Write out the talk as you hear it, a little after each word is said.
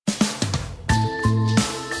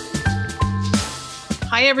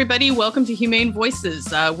Hi, everybody. Welcome to Humane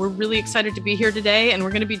Voices. We're really excited to be here today, and we're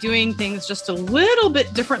going to be doing things just a little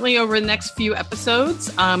bit differently over the next few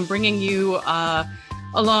episodes, bringing you,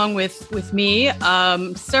 along with me,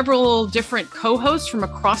 several different co-hosts from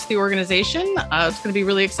across the organization. It's going to be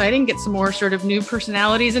really exciting. Get some more sort of new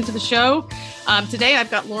personalities into the show. Today,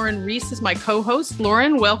 I've got Lauren Reese as my co-host.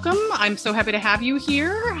 Lauren, welcome. I'm so happy to have you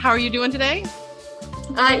here. How are you doing today?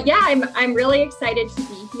 I'm really excited to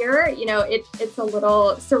be here. You know, it's a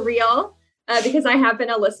little surreal because I have been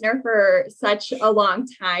a listener for such a long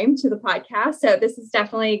time to the podcast. So this is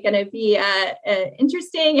definitely going to be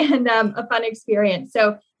interesting and a fun experience.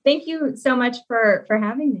 So thank you so much for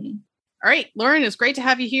having me. All right, Lauren, it's great to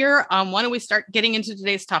have you here. Why don't we start getting into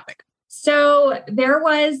today's topic? So there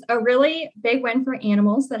was a really big win for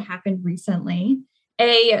animals that happened recently.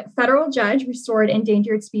 A federal judge restored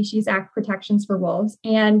Endangered Species Act protections for wolves.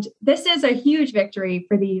 And this is a huge victory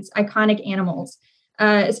for these iconic animals,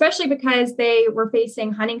 especially because they were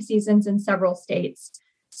facing hunting seasons in several states.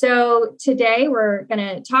 So today we're going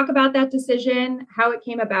to talk about that decision, how it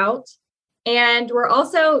came about, and we're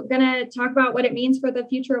also going to talk about what it means for the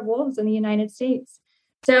future of wolves in the United States.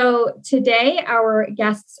 So today, our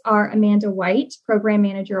guests are Amanda White, Program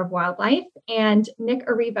Manager of Wildlife, and Nick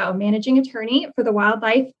Arrivo, Managing Attorney for the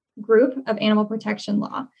Wildlife Group of Animal Protection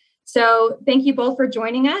Law. So thank you both for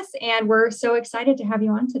joining us, and we're so excited to have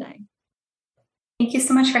you on today. Thank you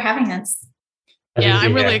so much for having us. Yeah,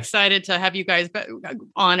 I'm really excited to have you guys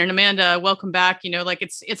on. And Amanda, welcome back. You know, like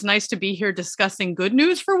it's nice to be here discussing good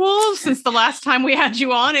news for wolves. Since the last time we had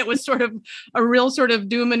you on, it was sort of a real sort of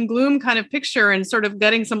doom and gloom kind of picture, and sort of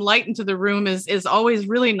getting some light into the room is always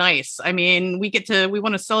really nice. I mean, we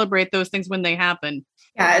want to celebrate those things when they happen.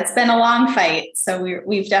 Yeah, it's been a long fight. So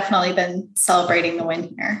we've definitely been celebrating the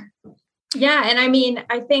win here. Yeah. And I mean,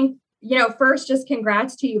 I think, first, just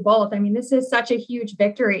congrats to you both. I mean, this is such a huge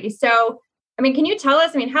victory. So I mean, can you tell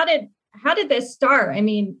us, how did this start? I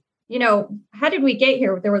mean, how did we get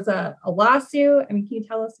here? There was a lawsuit. I mean, can you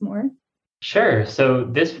tell us more? Sure. So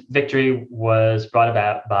this victory was brought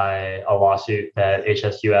about by a lawsuit that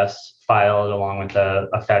HSUS filed along with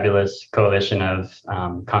a fabulous coalition of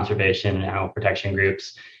conservation and animal protection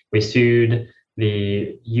groups. We sued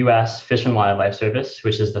the U.S. Fish and Wildlife Service,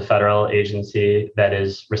 which is the federal agency that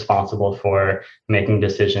is responsible for making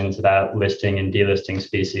decisions about listing and delisting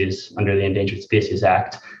species under the Endangered Species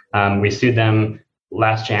Act. We sued them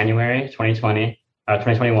last January,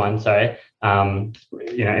 2021,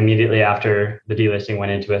 immediately after the delisting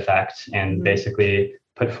went into effect, and basically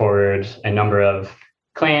put forward a number of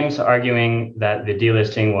claims arguing that the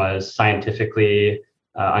delisting was scientifically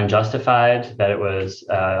unjustified, that it was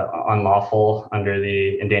unlawful under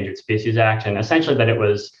the Endangered Species Act, and essentially that it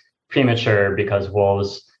was premature because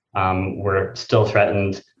wolves were still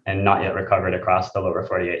threatened and not yet recovered across the lower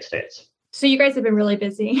 48 states. So you guys have been really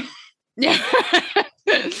busy. Yeah.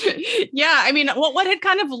 Yeah. I mean, what had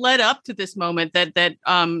kind of led up to this moment that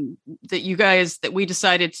we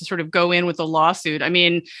decided to sort of go in with a lawsuit? I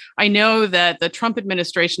mean, I know that the Trump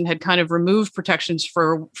administration had kind of removed protections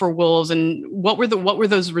for wolves, and what were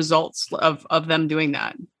those results of them doing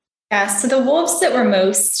that? Yeah, so the wolves that were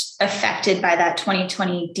most affected by that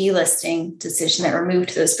 2020 delisting decision that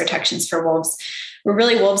removed those protections for wolves were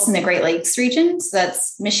really wolves in the Great Lakes region. So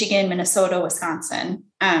that's Michigan, Minnesota, Wisconsin.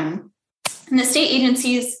 And the state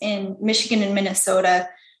agencies in Michigan and Minnesota,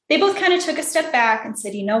 they both kind of took a step back and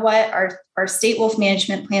said, you know what, our state wolf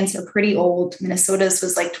management plans are pretty old. Minnesota's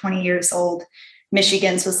was like 20 years old.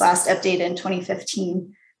 Michigan's was last updated in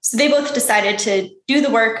 2015. So they both decided to do the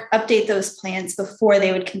work, update those plans before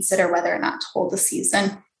they would consider whether or not to hold the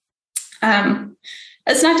season.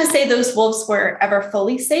 That's not to say those wolves were ever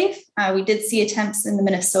fully safe. We did see attempts in the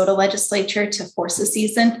Minnesota legislature to force a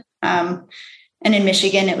season. And in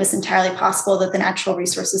Michigan, it was entirely possible that the Natural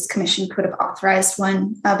Resources Commission could have authorized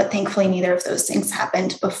one, but thankfully neither of those things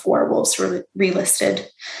happened before wolves were relisted.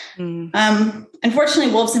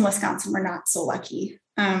 Unfortunately, wolves in Wisconsin were not so lucky.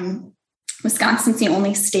 Wisconsin's the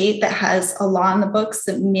only state that has a law in the books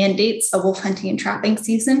that mandates a wolf hunting and trapping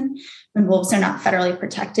season when wolves are not federally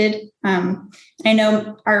protected. I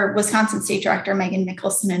know our Wisconsin State Director, Megan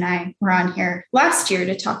Nicholson, and I were on here last year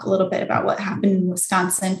to talk a little bit about what happened in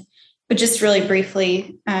Wisconsin. But just really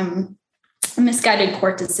briefly, a misguided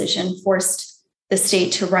court decision forced the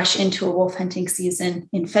state to rush into a wolf hunting season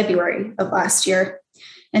in February of last year.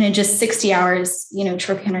 And in just 60 hours,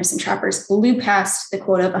 trophy hunters and trappers blew past the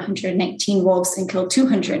quota of 119 wolves and killed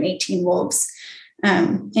 218 wolves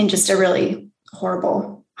in just a really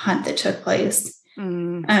horrible hunt that took place.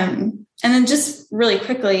 And then just really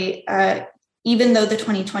quickly, even though the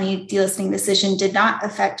 2020 delisting decision did not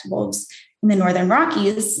affect wolves in the Northern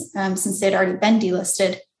Rockies, since they'd already been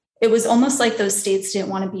delisted, it was almost like those states didn't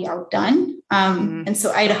want to be outdone. And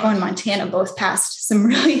so Idaho and Montana both passed some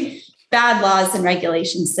really bad laws and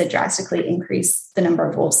regulations that drastically increase the number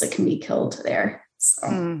of wolves that can be killed there.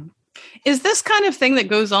 So. Is this kind of thing that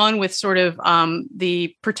goes on with sort of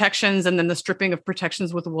the protections and then the stripping of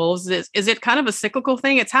protections with wolves? Is it kind of a cyclical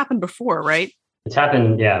thing? It's happened before, right? It's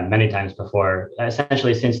happened, many times before.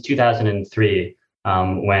 Essentially since 2003,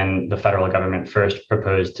 when the federal government first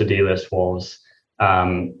proposed to delist wolves,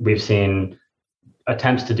 we've seen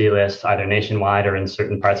attempts to delist either nationwide or in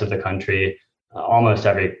certain parts of the country almost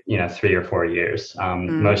every 3 or 4 years.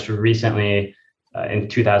 Most recently, in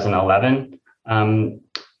 2011,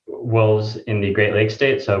 wolves in the Great Lakes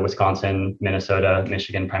states, so Wisconsin, Minnesota,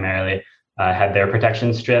 Michigan primarily, had their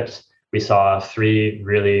protection stripped. We saw 3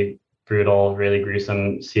 really brutal, really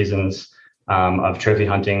gruesome seasons of trophy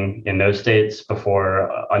hunting in those states before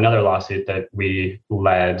another lawsuit that we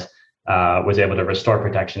led was able to restore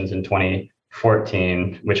protections in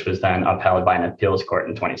 2014, which was then upheld by an appeals court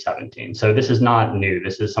in 2017. So this is not new.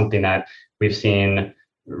 This is something that we've seen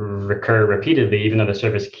recur repeatedly, even though the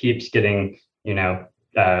service keeps getting,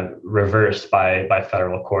 reversed by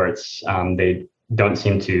federal courts. They don't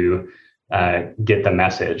seem to get the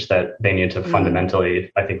message that they need to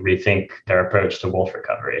fundamentally, I think, rethink their approach to wolf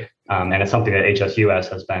recovery. And it's something that HSUS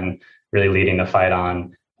has been really leading the fight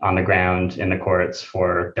on the ground in the courts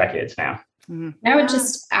for decades now. I would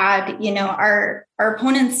just add, our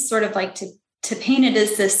opponents sort of like to paint it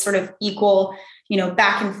as this sort of equal,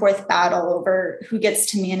 back and forth battle over who gets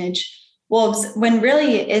to manage wolves, when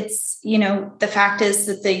really it's, the fact is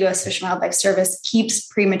that the U.S. Fish and Wildlife Service keeps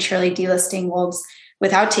prematurely delisting wolves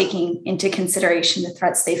without taking into consideration the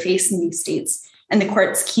threats they face in these states. And the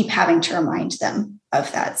courts keep having to remind them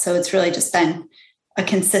of that. So it's really just been a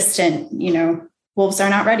consistent, wolves are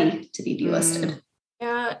not ready to be delisted.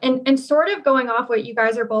 Yeah. And sort of going off what you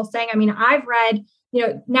guys are both saying, I mean, I've read,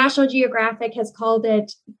 National Geographic has called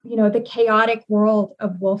it, the chaotic world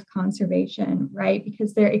of wolf conservation, right?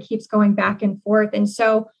 Because it keeps going back and forth. And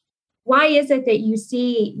so why is it that you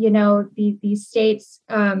see, these states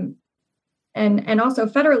and also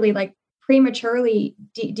federally, like prematurely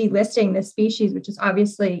delisting this species, which is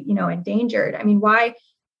obviously, endangered? I mean, why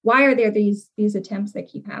are there these attempts that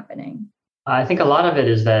keep happening? I think a lot of it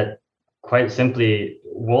is that, quite simply,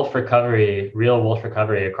 real wolf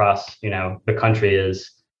recovery across, the country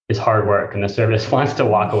is hard work, and the service wants to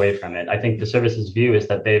walk away from it. I think the service's view is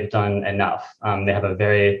that they've done enough. They have a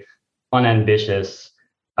very unambitious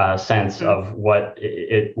sense of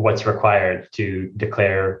what's required to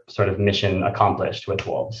declare sort of mission accomplished with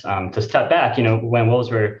wolves. To step back, when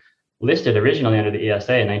wolves were listed originally under the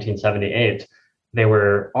ESA in 1978, they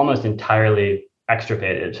were almost entirely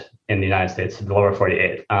extirpated in the United States, the lower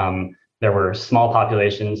 48. There were small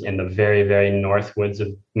populations in the very, very north woods of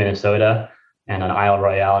Minnesota and on Isle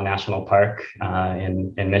Royale National Park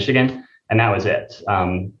in Michigan, and that was it.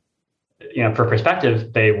 For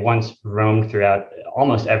perspective, they once roamed throughout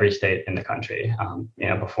almost every state in the country,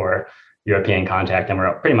 before European contact, and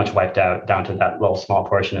were pretty much wiped out down to that little small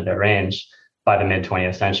portion of their range by the mid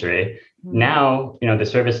 20th century. Now, the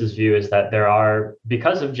service's view is that there are,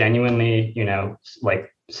 because of genuinely,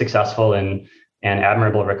 successful and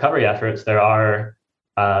admirable recovery efforts, there are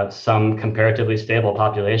some comparatively stable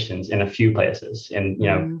populations in a few places in,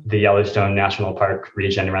 the Yellowstone National Park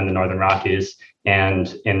region around the Northern Rockies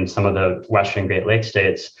and in some of the Western Great Lakes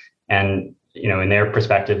states. And, in their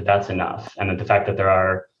perspective, that's enough. And that the fact that there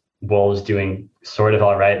are wolves doing sort of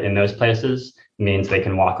all right in those places means they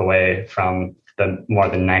can walk away from the more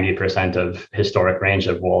than 90% of historic range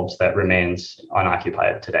of wolves that remains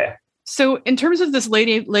unoccupied today. So in terms of this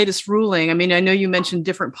latest ruling, I mean, I know you mentioned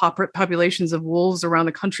different populations of wolves around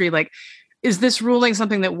the country. Like, is this ruling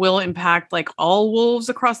something that will impact like all wolves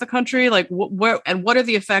across the country? Like, what are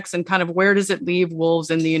the effects, and kind of where does it leave wolves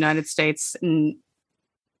in the United States? And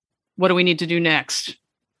what do we need to do next?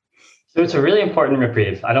 So it's a really important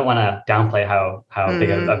reprieve. I don't want to downplay how big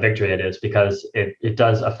a victory it is, because it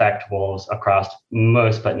does affect wolves across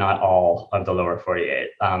most, but not all, of the lower 48.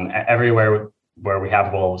 Everywhere where we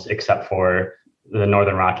have wolves, except for the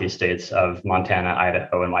Northern Rocky states of Montana,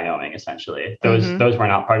 Idaho, and Wyoming, essentially. Those were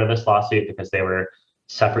not part of this lawsuit because they were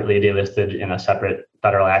separately delisted in a separate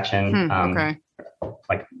federal action,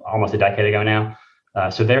 like almost a decade ago now.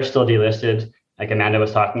 So they're still delisted. Like Amanda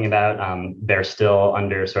was talking about, they're still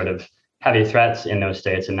under sort of heavy threats in those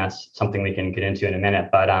states, and that's something we can get into in a minute.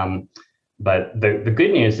 But the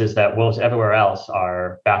good news is that wolves everywhere else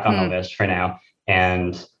are back on the list for now,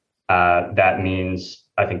 and that means,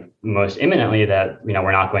 I think, most imminently that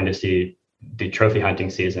we're not going to see the trophy hunting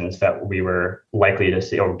seasons that we were likely to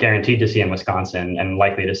see or guaranteed to see in Wisconsin and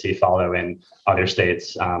likely to see follow in other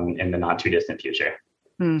states in the not too distant future.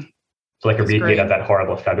 So like a repeat of that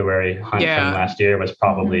horrible February hunt from last year was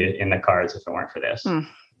probably in the cards if it weren't for this.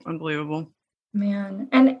 Unbelievable. Man.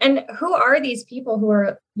 And who are these people who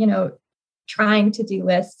are, trying to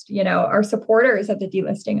delist, are supporters of the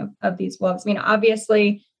delisting of these wolves? I mean,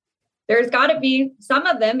 obviously there's got to be some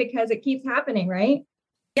of them because it keeps happening, right?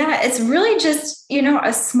 Yeah, it's really just,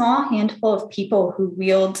 a small handful of people who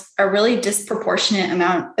wield a really disproportionate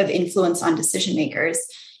amount of influence on decision makers.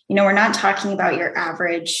 We're not talking about your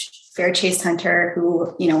average fair chase hunter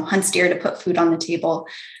who, hunts deer to put food on the table.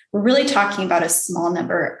 We're really talking about a small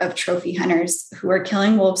number of trophy hunters who are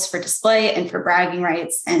killing wolves for display and for bragging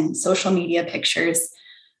rights and social media pictures.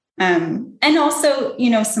 And also,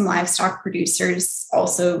 some livestock producers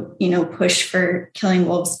also, push for killing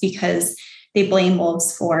wolves because they blame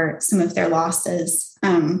wolves for some of their losses.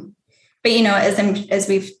 But, as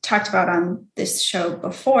we've talked about on this show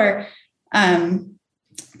before,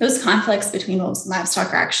 those conflicts between wolves and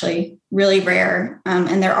livestock are actually really rare.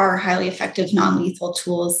 And there are highly effective non-lethal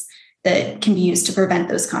tools that can be used to prevent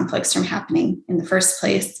those conflicts from happening in the first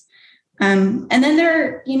place. And then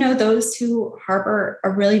there are, those who harbor a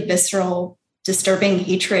really visceral, disturbing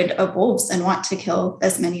hatred of wolves and want to kill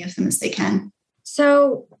as many of them as they can.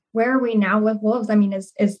 So where are we now with wolves? I mean,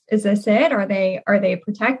 is this it? Are they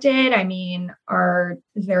protected? I mean,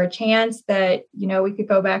 is there a chance that, we could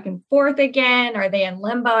go back and forth again? Are they in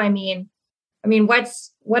limbo? I mean,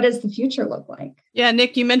 what does the future look like? Yeah,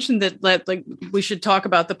 Nick, you mentioned that like we should talk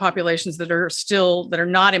about the populations that are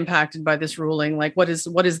not impacted by this ruling. Like what is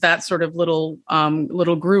that sort of little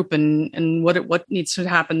group and what needs to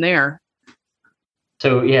happen there?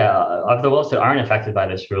 So yeah, of the wolves that aren't affected by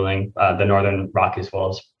this ruling, the Northern Rockies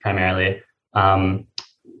wolves primarily,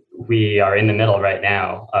 we are in the middle right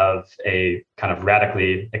now of a kind of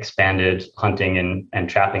radically expanded hunting and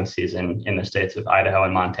trapping season in the states of Idaho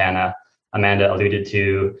and Montana. Amanda alluded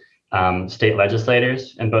to state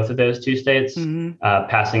legislators in both of those two states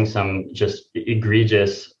passing some just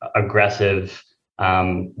egregious, aggressive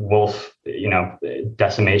wolf,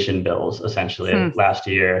 decimation bills essentially last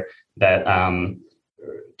year that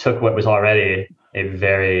took what was already a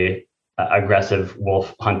very aggressive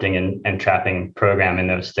wolf hunting and trapping program in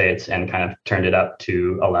those states and kind of turned it up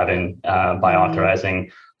to 11 by authorizing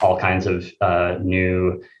all kinds of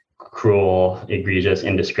new, cruel, egregious,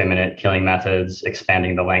 indiscriminate killing methods,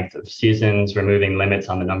 expanding the length of seasons, removing limits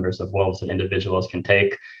on the numbers of wolves that individuals can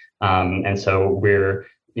take. And so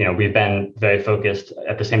we've been very focused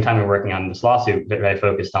at the same time we're working on this lawsuit, but very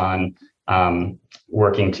focused on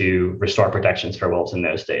working to restore protections for wolves in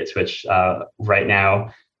those states, which right now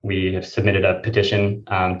we have submitted a petition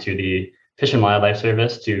to the Fish and Wildlife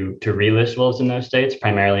Service to relist wolves in those states,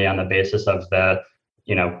 primarily on the basis of the,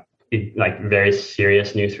 very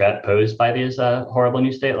serious new threat posed by these horrible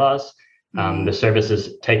new state laws. The service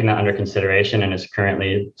has taken that under consideration and is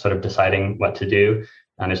currently sort of deciding what to do.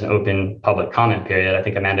 There's an open public comment period. I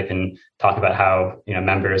think Amanda can talk about how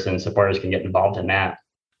members and supporters can get involved in that.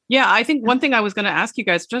 Yeah, I think one thing I was going to ask you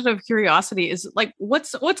guys, just out of curiosity, is like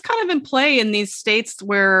what's kind of in play in these states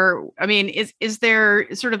where, I mean, is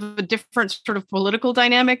there sort of a different sort of political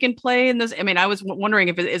dynamic in play in this? I mean, I was wondering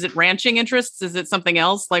is it ranching interests? Is it something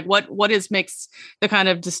else? Like what makes the kind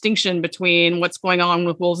of distinction between what's going on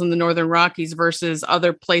with wolves in the Northern Rockies versus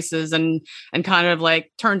other places and kind of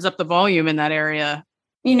like turns up the volume in that area?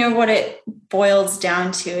 What it boils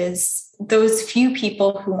down to is those few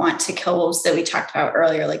people who want to kill wolves that we talked about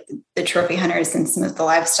earlier, like the trophy hunters and some of the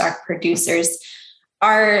livestock producers,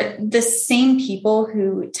 are the same people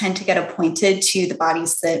who tend to get appointed to the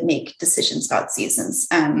bodies that make decisions about seasons,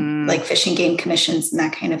 like fish and game commissions and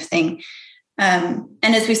that kind of thing. And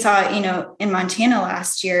as we saw, in Montana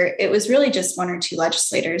last year, it was really just one or two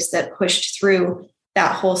legislators that pushed through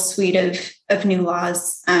that whole suite of new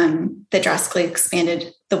laws that drastically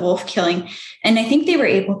expanded the wolf killing. And I think they were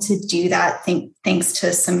able to do that thanks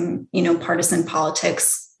to some, partisan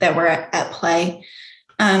politics that were at play.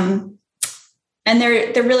 And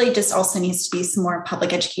there really just also needs to be some more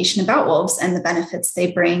public education about wolves and the benefits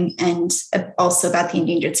they bring, and also about the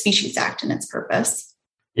Endangered Species Act and its purpose.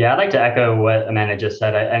 Yeah, I'd like to echo what Amanda just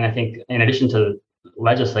said. And I think in addition to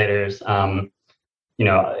legislators, the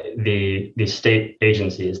state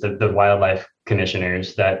agencies, the wildlife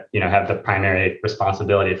commissioners that, have the primary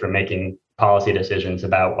responsibility for making policy decisions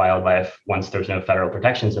about wildlife once there's no federal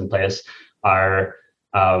protections in place are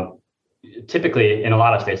typically, in a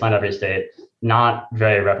lot of states, not every state, not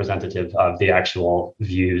very representative of the actual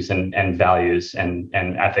views and values and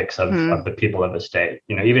ethics of the people of the state.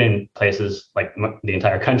 Even in places like the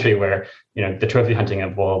entire country where, the trophy hunting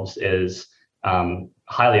of wolves is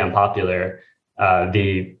highly unpopular,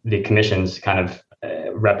 the commissions kind of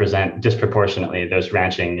represent disproportionately those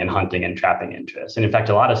ranching and hunting and trapping interests. And in fact,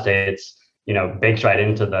 a lot of states, baked right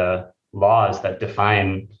into the laws that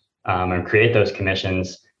define and create those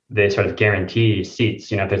commissions, they sort of guarantee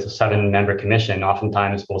seats. If there's a 7-member commission,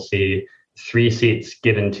 oftentimes we'll see 3 seats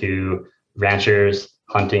given to ranchers,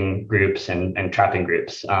 hunting groups, and trapping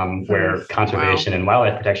groups, where conservation and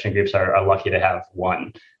wildlife protection groups are lucky to have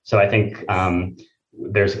 1. So I think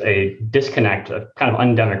there's a disconnect, a kind of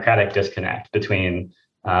undemocratic disconnect between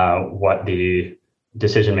what the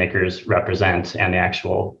decision makers represent and the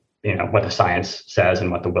actual, what the science says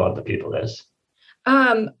and what the will of the people is.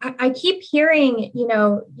 I keep hearing,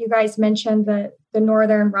 you guys mentioned the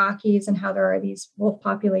Northern Rockies and how there are these wolf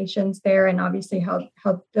populations there, and obviously how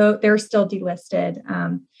they're still delisted.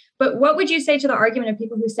 But what would you say to the argument of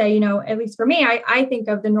people who say, at least for me, I think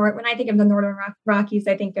of when I think of the Northern Rockies,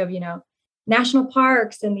 I think of, national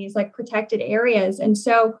parks and these like protected areas. And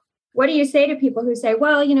so what do you say to people who say,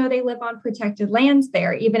 well, they live on protected lands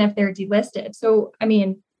there, even if they're delisted? So,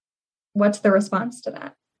 what's the response to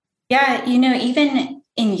that? Yeah, even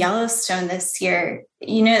in Yellowstone this year,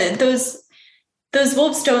 those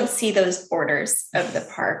wolves don't see those borders of the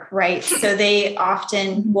park, right? So they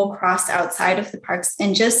often will cross outside of the parks.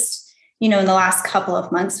 And just, in the last couple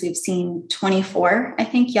of months, we've seen 24, I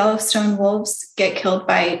think, Yellowstone wolves get killed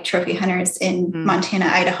by trophy hunters in Montana,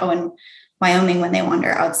 Idaho, and Wyoming when they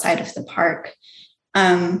wander outside of the park.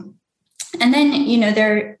 And then,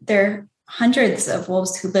 there are hundreds of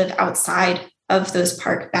wolves who live outside of those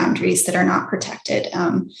park boundaries that are not protected.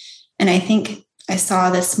 And I think I saw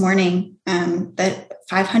this morning that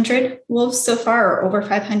 500 wolves so far, or over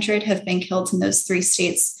 500, have been killed in those 3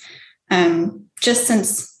 states just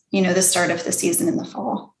since, the start of the season in the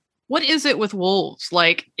fall. What is it with wolves?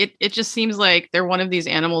 Like, it just seems like they're one of these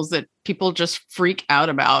animals that people just freak out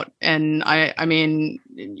about. And it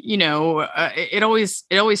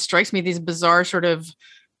always strikes me, these bizarre sort of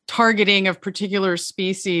targeting of particular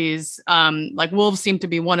species. Like wolves seem to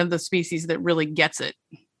be one of the species that really gets it.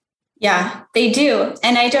 Yeah, they do.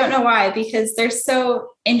 And I don't know why, because they're so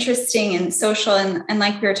interesting and social. And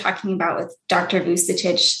like we were talking about with Dr.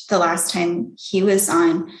 Vucetich the last time he was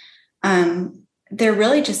on, they're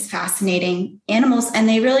really just fascinating animals, and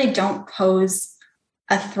they really don't pose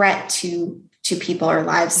a threat to people or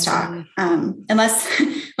livestock, unless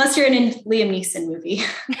you're in a Liam Neeson movie.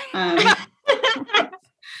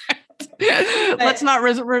 Let's not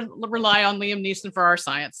rely on Liam Neeson for our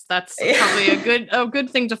science. That's probably a good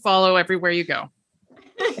thing to follow everywhere you go.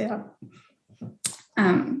 Yeah.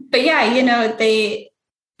 But yeah,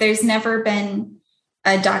 there's never been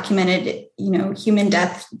a documented, human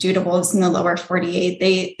death due to wolves in the lower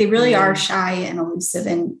 48. They really are shy and elusive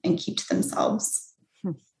and keep to themselves.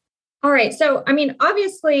 All right. So,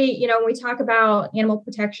 obviously, when we talk about animal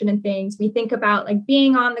protection and things, we think about like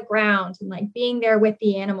being on the ground and like being there with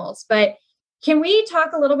the animals. But can we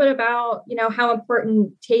talk a little bit about, how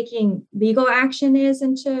important taking legal action is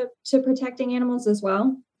into protecting animals as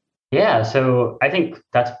well? Yeah. So I think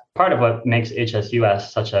that's part of what makes HSUS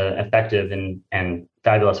such an effective and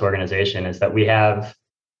fabulous organization, is that we have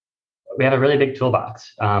a really big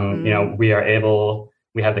toolbox.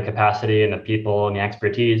 We have the capacity and the people and the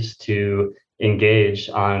expertise to engage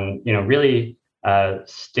on, really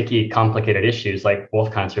sticky, complicated issues like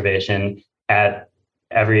wolf conservation at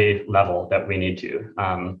every level that we need to.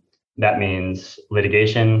 That means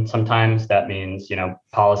litigation sometimes. That means,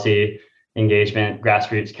 policy engagement,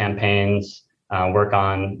 grassroots campaigns, work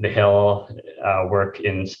on the Hill, work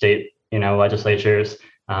in state, legislatures.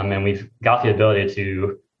 And we've got the ability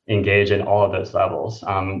to engage in all of those levels.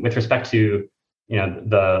 With respect to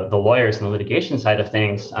the lawyers and the litigation side of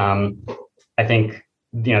things, I think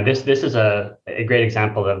this is a great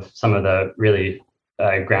example of some of the really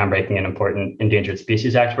groundbreaking and important Endangered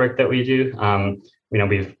Species Act work that we do.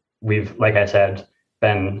 We've like I said,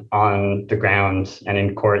 been on the ground and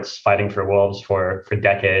in courts fighting for wolves for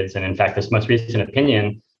decades, and in fact, this most recent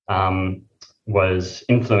opinion was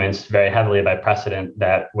influenced very heavily by precedent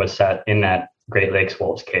that was set in that Great Lakes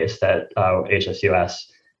wolves case that HSUS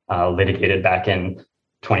litigated back in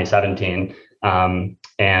 2017.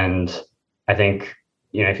 And I think,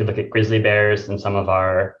 if you look at grizzly bears and some of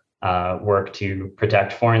our work to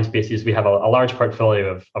protect foreign species, we have a large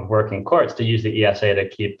portfolio of work in courts to use the ESA to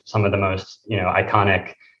keep some of the most,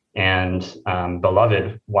 iconic and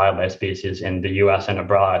beloved wildlife species in the US and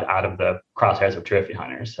abroad out of the crosshairs of trophy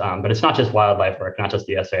hunters. But it's not just wildlife work, not just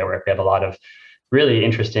the ESA work. We have a lot of really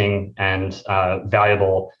interesting and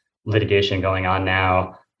valuable litigation going on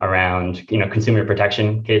now around consumer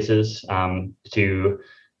protection cases to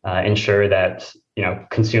ensure that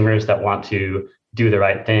consumers that want to do the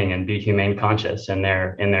right thing and be humane conscious in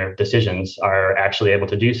their decisions are actually able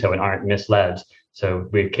to do so and aren't misled. So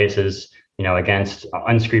we have cases against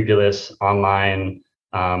unscrupulous online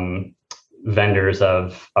vendors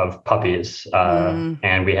of puppies,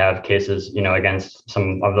 and we have cases against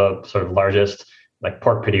some of the sort of largest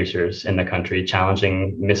pork producers in the country,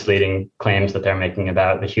 challenging misleading claims that they're making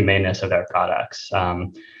about the humaneness of their products.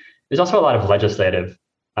 There's also a lot of legislative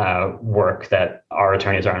work that our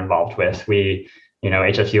attorneys are involved with.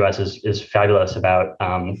 HSUS is fabulous about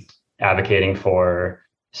advocating for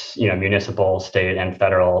municipal, state, and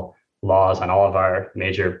federal laws on all of our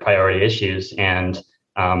major priority issues, and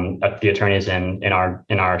the attorneys in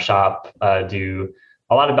our shop do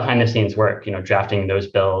a lot of behind the scenes work, drafting those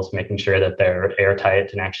bills, making sure that they're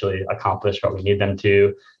airtight and actually accomplish what we need them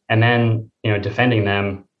to, and then defending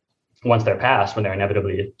them once they're passed, when they're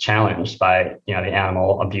inevitably challenged by the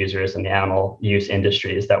animal abusers and the animal use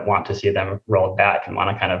industries that want to see them rolled back and want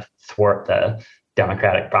to kind of thwart the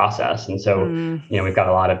democratic process. And so we've got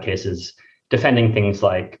a lot of cases defending things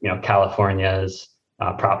like California's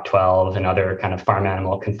Prop 12 and other kind of farm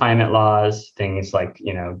animal confinement laws, things like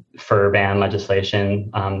fur ban legislation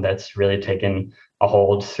that's really taken a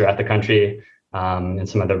hold throughout the country, and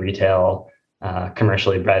some of the retail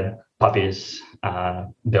commercially bred puppies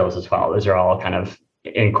bills as well. Those are all kind of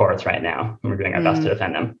in courts right now, and we're doing our best to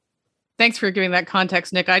defend them. Thanks for giving that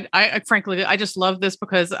context, Nick. I frankly, I just love this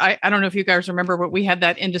because I don't know if you guys remember, but we had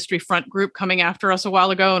that industry front group coming after us a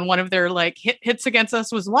while ago. And one of their hits against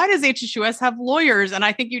us was, why does HSUS have lawyers? And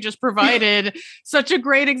I think you just provided such a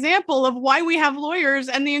great example of why we have lawyers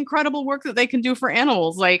and the incredible work that they can do for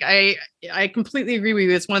animals. I completely agree with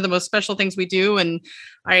you. It's one of the most special things we do. And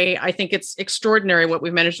I think it's extraordinary what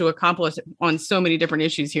we've managed to accomplish on so many different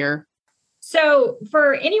issues here. So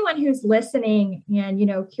for anyone who's listening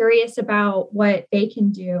and, curious about what they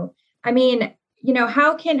can do, I mean,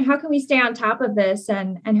 how can we stay on top of this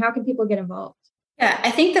and how can people get involved? Yeah, I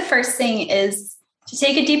think the first thing is to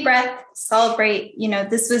take a deep breath, celebrate,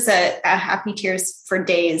 this was a happy tears for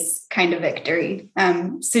days kind of victory.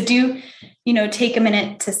 So do, take a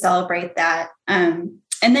minute to celebrate that. And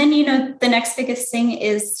then, the next biggest thing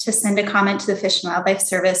is to send a comment to the Fish and Wildlife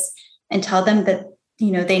Service and tell them that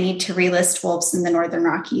they need to relist wolves in the Northern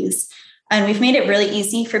Rockies. And we've made it really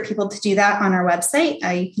easy for people to do that on our website.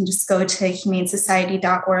 You can just go to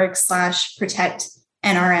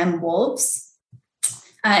humanesociety.org/protect-NRM-wolves.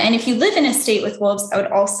 And if you live in a state with wolves, I would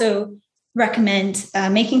also recommend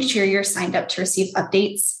making sure you're signed up to receive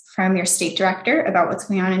updates from your state director about what's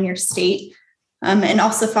going on in your state, and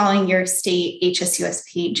also following your state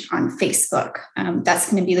HSUS page on Facebook. That's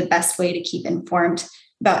going to be the best way to keep informed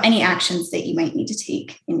about any actions that you might need to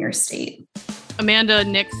take in your state. Amanda,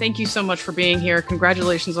 Nick, thank you so much for being here.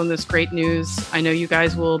 Congratulations on this great news. I know you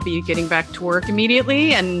guys will be getting back to work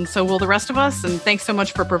immediately, and so will the rest of us. And thanks so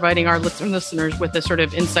much for providing our listeners with the sort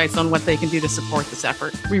of insights on what they can do to support this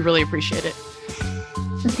effort. We really appreciate it.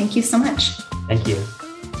 Thank you so much. Thank you.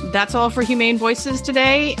 That's all for Humane Voices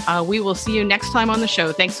today. We will see you next time on the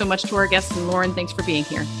show. Thanks so much to our guests, and Lauren, thanks for being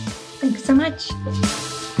here. Thanks so much.